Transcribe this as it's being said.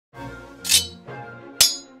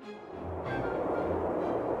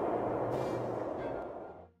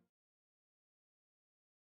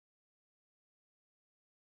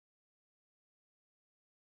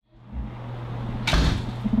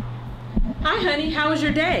Hi, honey. How was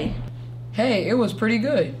your day? Hey, it was pretty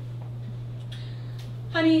good.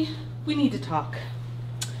 Honey, we need to talk.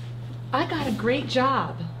 I got a great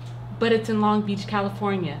job, but it's in Long Beach,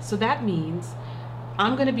 California. So that means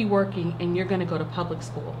I'm going to be working and you're going to go to public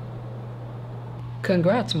school.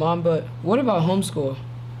 Congrats, Mom, but what about homeschool?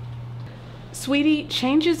 Sweetie,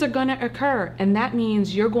 changes are going to occur, and that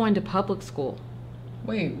means you're going to public school.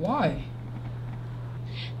 Wait, why?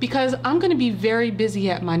 Because I'm going to be very busy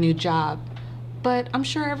at my new job, but I'm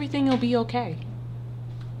sure everything will be okay.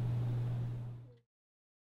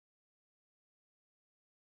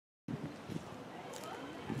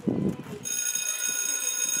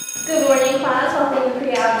 Good morning, class. Welcome to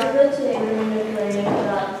pre-algebra. Today we're going to be learning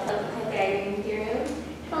about the Pythagorean theorem.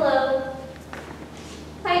 Hello.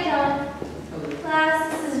 Hi, John. Hello.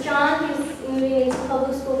 Class, this is John. He's moving into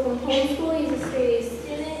public school from homeschool. He's a straight A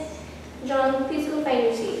student. John, please go find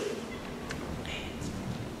your seat.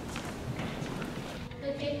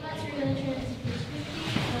 Okay, class, we're going to turn to page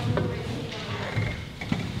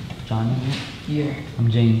 50. John? Yeah. I'm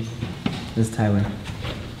James. This is Tyler.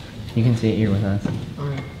 You can sit here with us.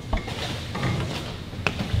 Alright.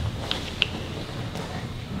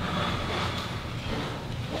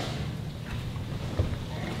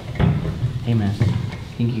 Hey man,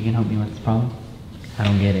 think you can help me with this problem? I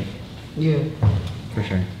don't get it. Yeah. For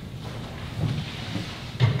sure.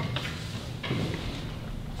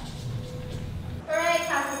 Alright,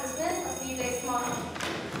 class is dismissed. I'll see you guys tomorrow.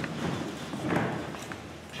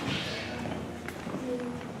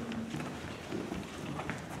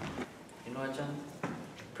 You know what, John?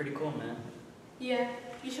 Pretty cool, man. Yeah,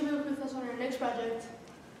 you should work with us on our next project.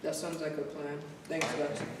 That sounds like a plan. Thanks,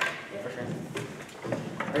 guys. Yeah, for sure.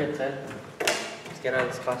 Alright, Ted. Let's get out of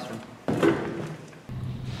this classroom.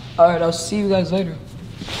 Alright, I'll see you guys later.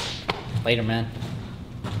 Later, man.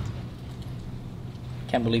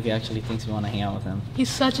 Can't believe he actually thinks we want to hang out with him. He's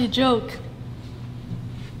such a joke.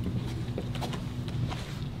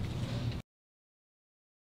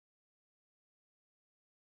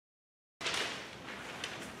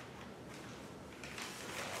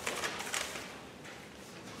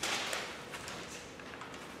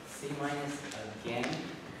 C minus again?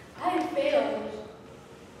 I failed.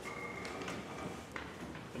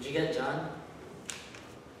 What'd you get, John?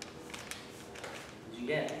 What'd you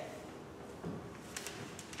get?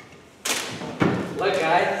 Look,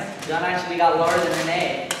 guys, John actually got lower than an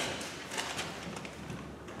A.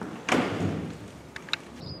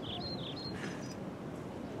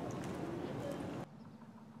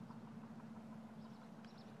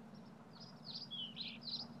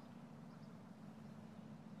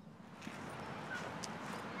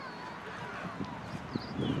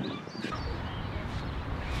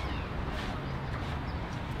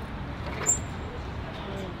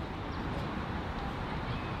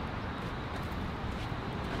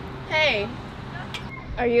 Hey,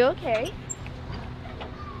 are you okay?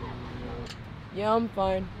 Yeah, I'm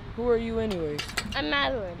fine. Who are you anyways? I'm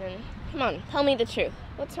Madeline, and come on, tell me the truth.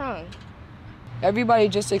 What's wrong? Everybody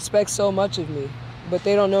just expects so much of me, but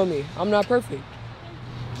they don't know me. I'm not perfect.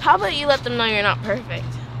 How about you let them know you're not perfect?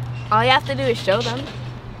 All you have to do is show them.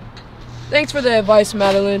 Thanks for the advice,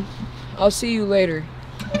 Madeline. I'll see you later.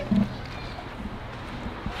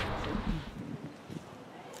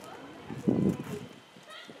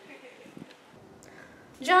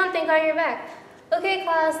 John, thank God you're back. Okay,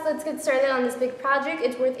 class, let's get started on this big project.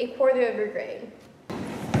 It's worth 1/4 of your grade.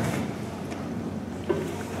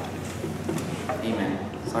 Hey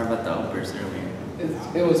man, sorry about the outburst earlier.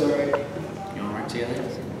 It was alright. You wanna work together?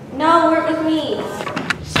 No, work with me.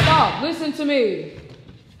 Stop! Listen to me!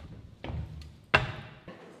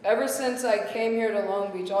 Ever since I came here to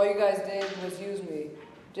Long Beach, all you guys did was use me.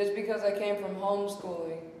 Just because I came from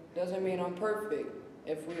homeschooling doesn't mean I'm perfect.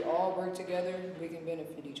 If we all work together, we can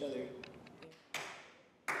benefit each other.